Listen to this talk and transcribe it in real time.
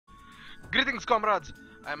Greetings, comrades!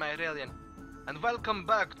 I'm Irelian, and welcome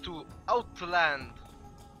back to Outland.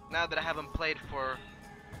 Now that I haven't played for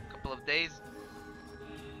a couple of days.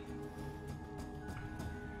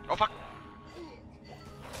 Oh fuck!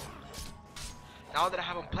 Now that I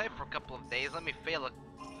haven't played for a couple of days, let me fail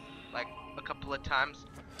like a couple of times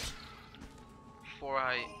before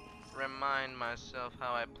I remind myself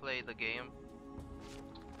how I play the game.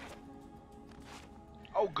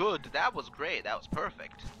 Oh good, that was great, that was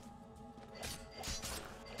perfect.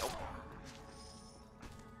 Nope.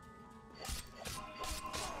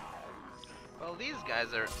 Well, these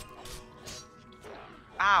guys are...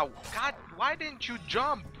 Ow! God, why didn't you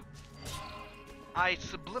jump? I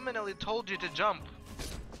subliminally told you to jump.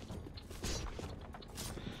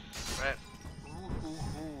 Right.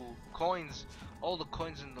 Ooh. Coins. All the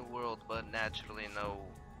coins in the world, but naturally no.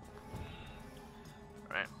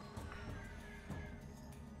 Right.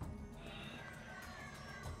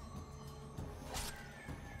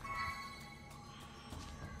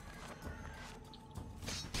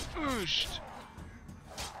 Ooshed.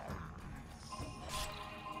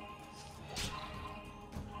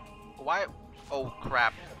 Why? Oh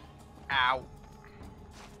crap. Ow.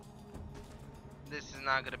 This is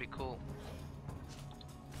not gonna be cool.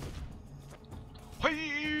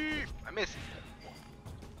 Hey! I missed.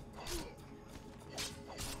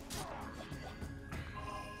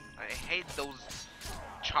 I hate those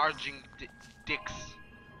charging dicks.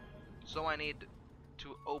 So I need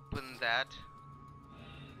to open that.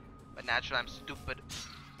 But naturally I'm stupid.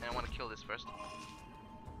 And I want to kill this first.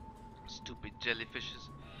 Stupid jellyfishes.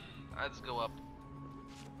 Let's go up.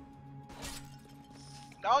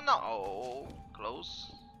 Oh no! Oh,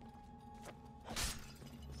 close.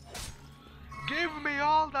 Give me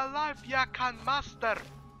all the life you can muster!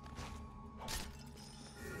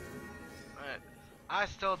 Alright. I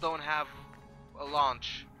still don't have a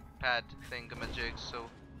launch pad thingamajig, so...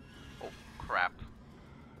 Oh, crap.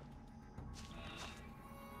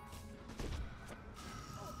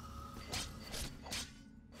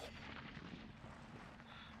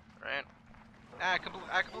 Right.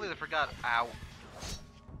 I completely forgot. Ow.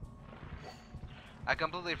 I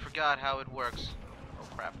completely forgot how it works. Oh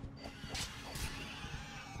crap.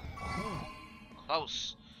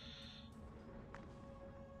 Close.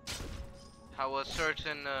 How a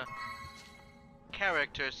certain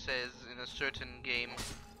character says in a certain game.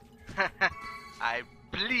 I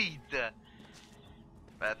bleed,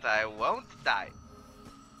 but I won't die.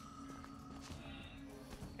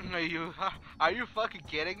 Are you fucking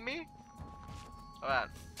kidding me? Alright.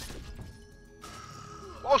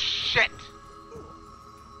 Oh shit!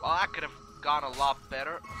 Well, that could have gone a lot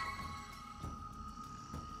better.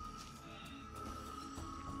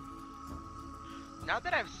 Now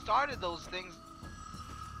that I've started those things,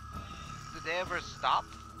 did they ever stop?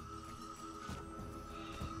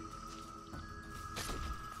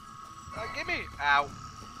 Gimme! Ow.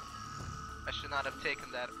 I should not have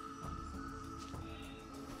taken that.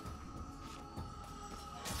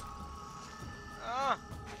 Ah!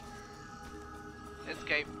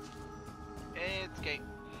 Escape. Escape.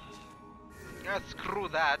 Yeah, screw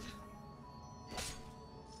that.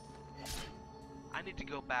 I need to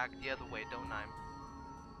go back the other way, don't I?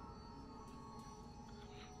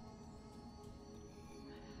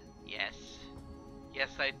 Yes. Yes,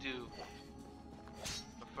 I do.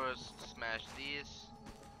 But first, smash this.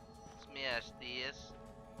 Smash this.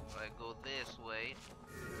 I go this way.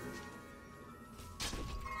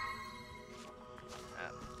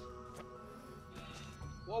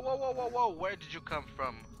 Whoa, where did you come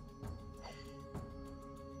from?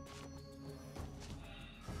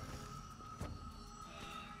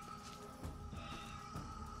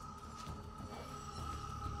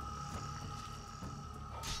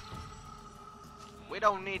 We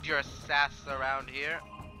don't need your sass around here.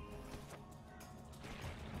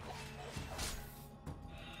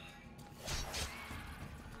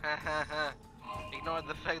 Ignore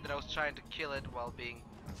the fact that I was trying to kill it while being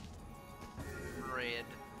red.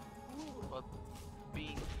 But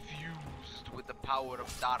being fused with the power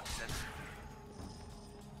of darkness.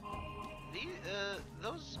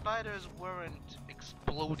 Those spiders weren't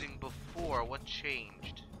exploding before. What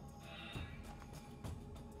changed?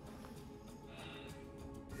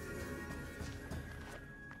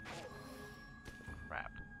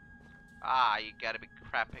 Crap. Ah, you gotta be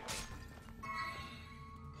crapping me.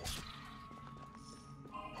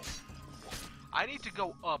 I need to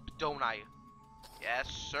go up, don't I? Yes,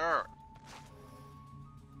 sir.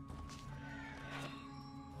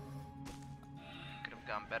 Could have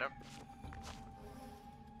gone better.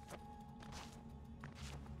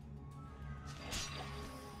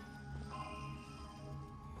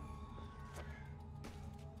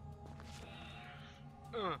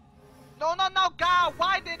 No, no, no, God!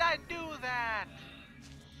 Why did I do that?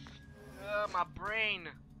 My brain.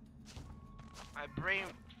 My brain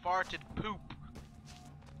farted poop.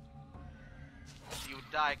 You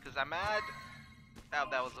die because I'm mad. Oh,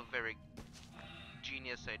 that was a very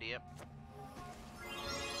genius idea.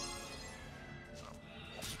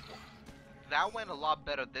 That went a lot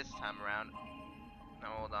better this time around. Now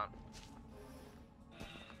hold on.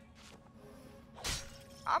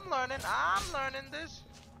 I'm learning this.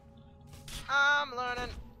 I'm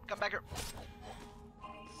learning. Come back here.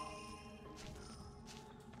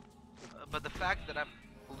 But the fact that I'm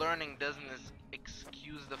learning doesn't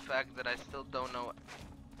excuse the fact that I still don't know.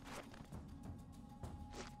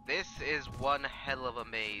 This is one hell of a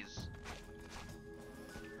maze.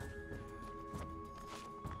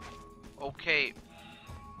 Okay.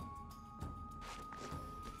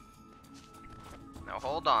 Now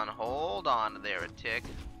hold on there, a tick.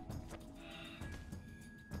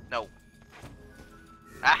 No.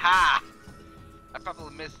 Aha! I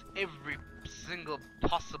probably missed every single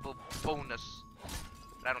possible bonus.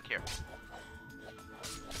 But I don't care.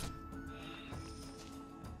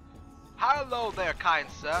 Hello there, kind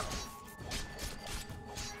sir.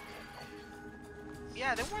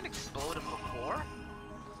 Yeah, they weren't exploding before.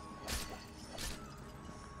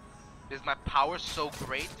 Is my power so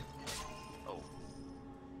great? Oh.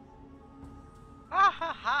 Ha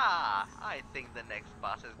ha ha! I think the next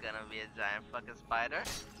boss is gonna be a giant fucking spider.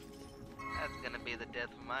 That's gonna be the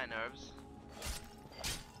death of my nerves.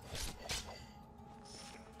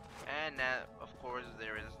 And of course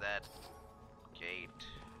there is that gate.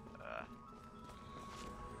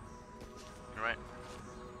 Alright.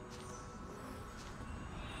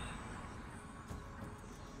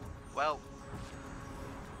 Well.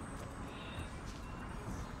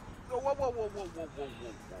 Whoa, whoa, whoa, whoa, whoa, whoa, whoa,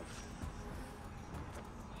 whoa.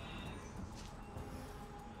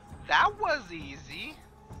 That was easy.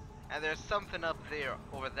 And there's something up there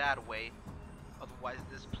over that way. Otherwise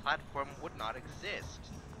this platform would not exist.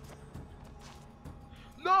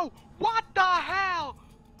 No! What the hell?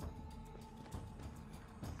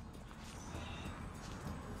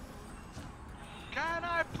 Can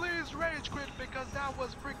I please rage quit because that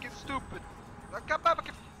was freaking stupid? Come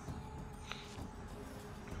back.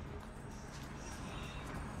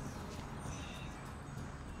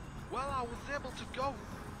 Well, I was able to go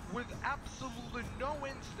with absolutely no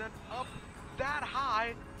incident up that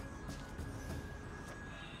high.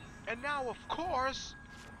 And now, of course,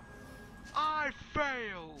 I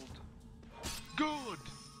failed. Good.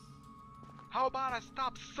 How about I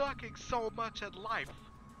stop sucking so much at life?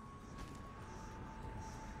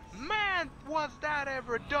 Man, was that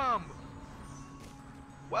ever dumb?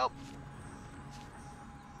 Well,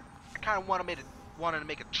 I kind of wanted to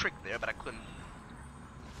make a trick there, but I couldn't.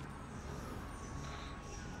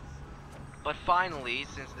 But finally,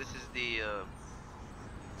 since this is the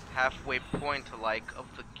halfway point, like, of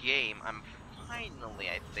the game, I'm finally,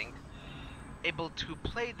 I think, able to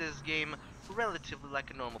play this game relatively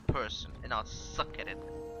like a normal person and not suck at it.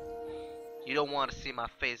 You don't want to see my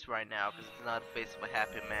face right now because it's not the face of a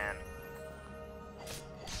happy man.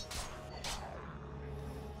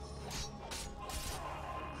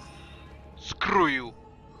 Screw you.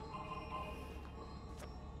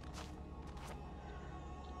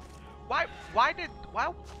 Why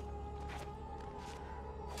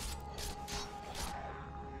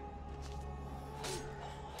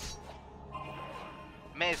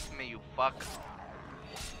miss me, you fuck.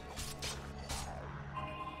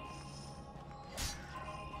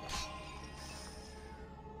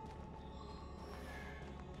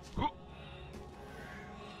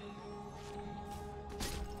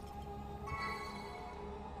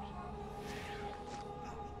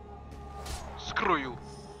 Screw you.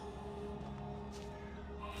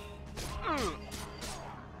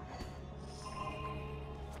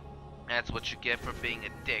 That's what you get for being a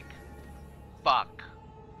dick. Fuck.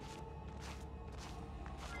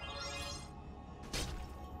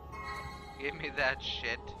 Give me that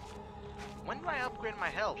shit. When do I upgrade my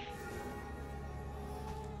health?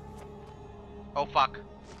 Oh fuck.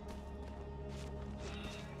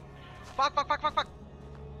 Fuck.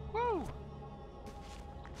 Woo!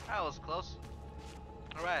 That was close.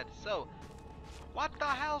 Alright, so what the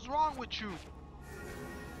hell's wrong with you?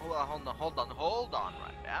 Hold on,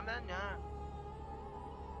 right? Yeah, man, yeah.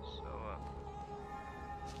 So,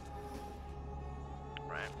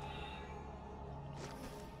 right.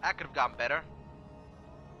 I could have gotten better.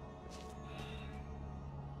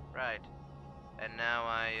 Right. And now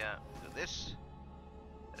I do this.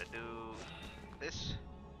 I do this.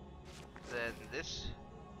 Then this.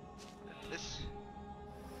 Then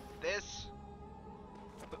this.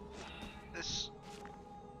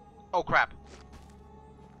 Oh crap.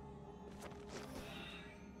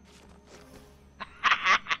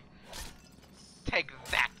 Take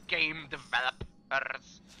that, game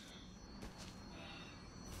developers.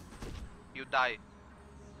 You die.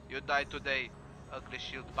 You die today, ugly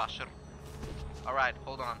shield basher. Alright,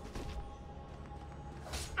 hold on.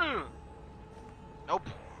 Nope.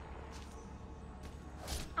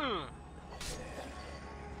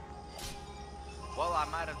 Well, I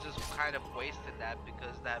might have just kind of wasted that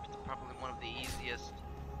because that's probably one of the easiest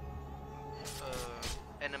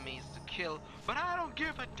enemies to kill. But I don't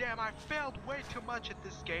give a damn. I failed way too much at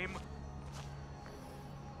this game.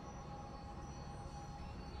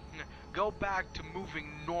 Go back to moving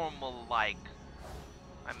normal like.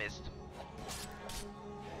 I missed.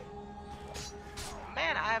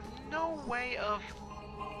 Man, I have no way of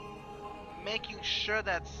making sure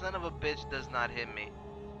that son of a bitch does not hit me.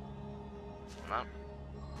 No.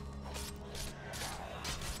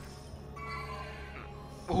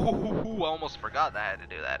 Ooh, I almost forgot that I had to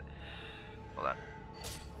do that. Hold on.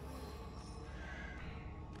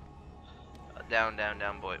 Down, down,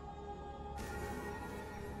 down, boy.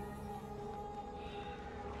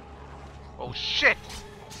 Oh shit!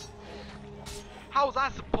 How was I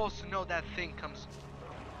supposed to know that thing comes?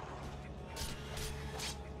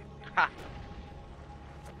 Ha!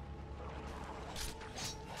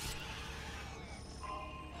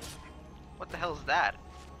 What the hell is that?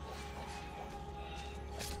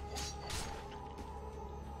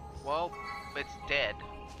 Well, it's dead.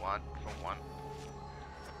 One for one.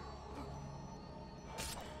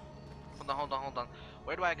 Hold on, hold on.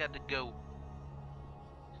 Where do I got to go?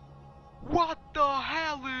 What the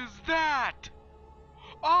hell is that?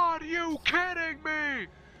 Are you kidding me?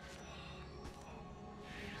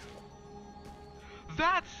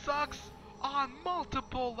 That sucks on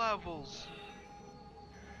multiple levels.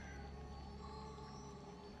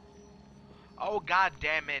 Oh god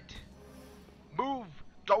damn it. Move!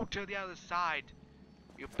 Go to the other side,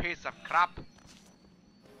 you piece of crap.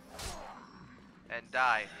 And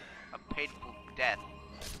die a painful death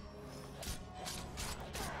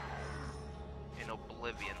in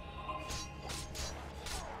oblivion.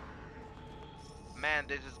 Man,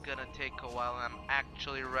 this is gonna take a while and I'm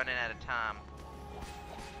actually running out of time.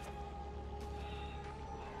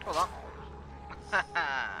 Hold on.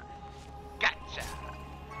 Gotcha!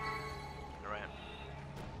 Alright.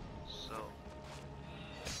 So.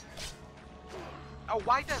 Oh,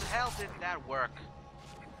 why the hell didn't that work?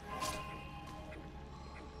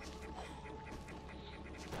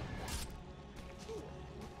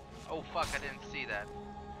 Oh fuck, I didn't see that.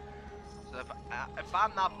 So if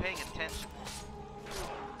I'm not paying attention.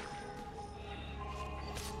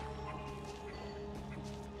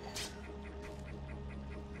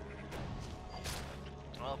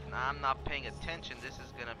 Well, if I'm not paying attention, this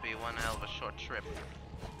is gonna be one hell of a short trip.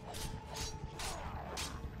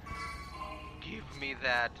 Give me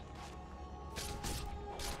that.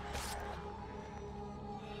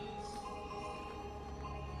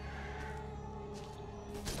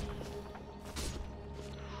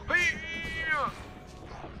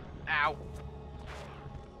 Ow.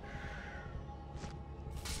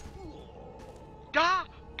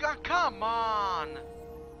 Come on.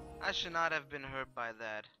 I should not have been hurt by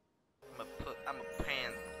that. I'm a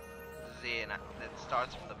pansy and that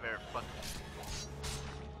starts from the very fucking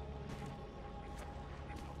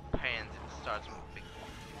pansy. It starts from the big.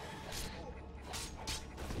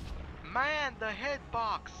 Man, the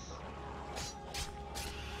hitbox.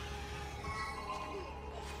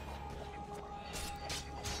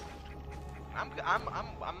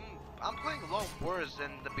 I'm playing a lot worse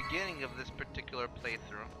than the beginning of this particular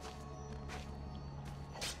playthrough.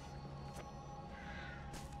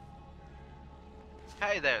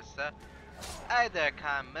 Hey there, sir. Hey there,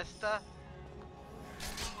 kind mister.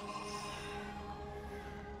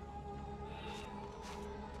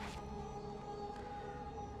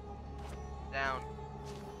 Down.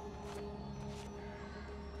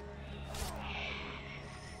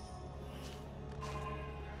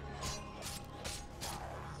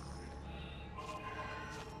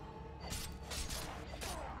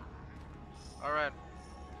 Alright.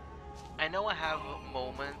 I know I have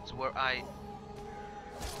moments where I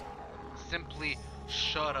simply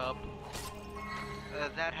shut up.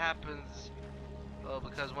 That happens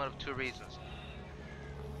because one of two reasons.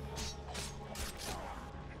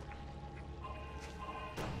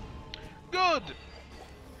 Good!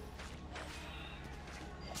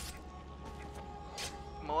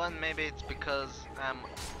 One, maybe it's because I'm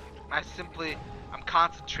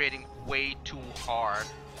concentrating way too hard.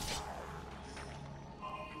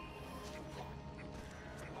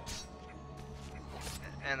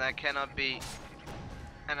 and I cannot be,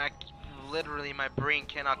 and literally my brain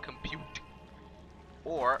cannot compute,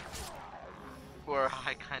 or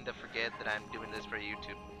I kind of forget that I'm doing this for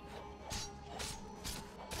YouTube.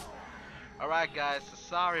 Alright guys, so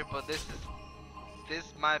sorry, but this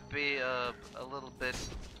might be a little bit.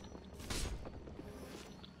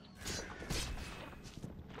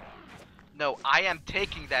 No, I am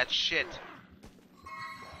taking that shit.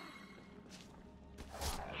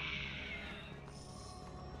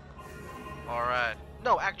 Alright.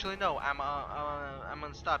 No, actually no. I'm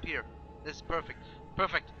gonna stop here. This is perfect.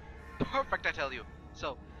 Perfect. Perfect, I tell you.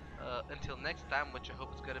 So, until next time, which I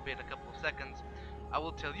hope is gonna be in a couple of seconds, I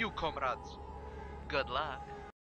will tell you, comrades, good luck.